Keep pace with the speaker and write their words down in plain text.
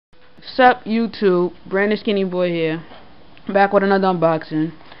Sup YouTube, Brandon Skinny Boy here, back with another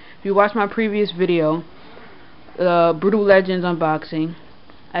unboxing. If you watched my previous video, Brutal Legends unboxing,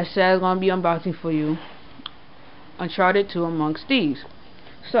 I said I was going to be unboxing for you Uncharted 2 Amongst Thieves.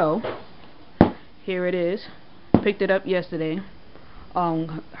 So, here it is. Picked it up yesterday.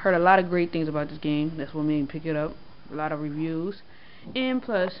 Heard a lot of great things about this game. That's what made me pick it up. A lot of reviews. And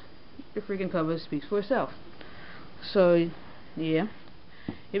plus, the freaking cover speaks for itself. So, yeah.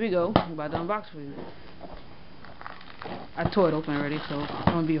 Here we go. I'm about to unbox for you. I tore it open already, so it's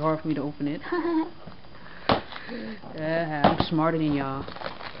gonna be hard for me to open it. I'm smarter than y'all.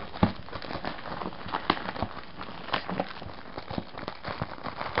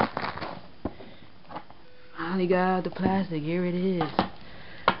 Finally got out the plastic. Here it is.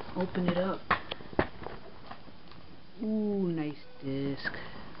 Open it up. Ooh, nice disc.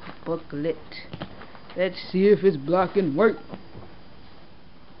 Booklet. Let's see if it's black and white.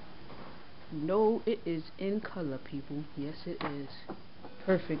 No, it is in color, people. Yes, it is.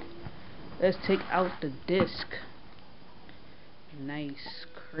 Perfect. Let's take out the disc. Nice.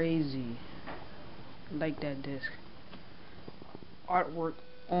 Crazy. Like that disc. Artwork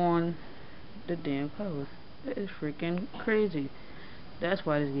on the damn cover. That is freaking crazy. That's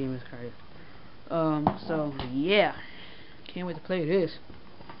why this game is crazy. So, yeah. Can't wait to play this.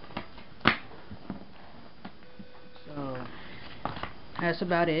 So, that's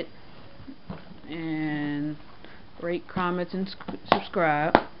about it. And rate, comment, and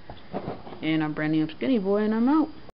subscribe. And I'm Brandon Skinny Boy, and I'm out.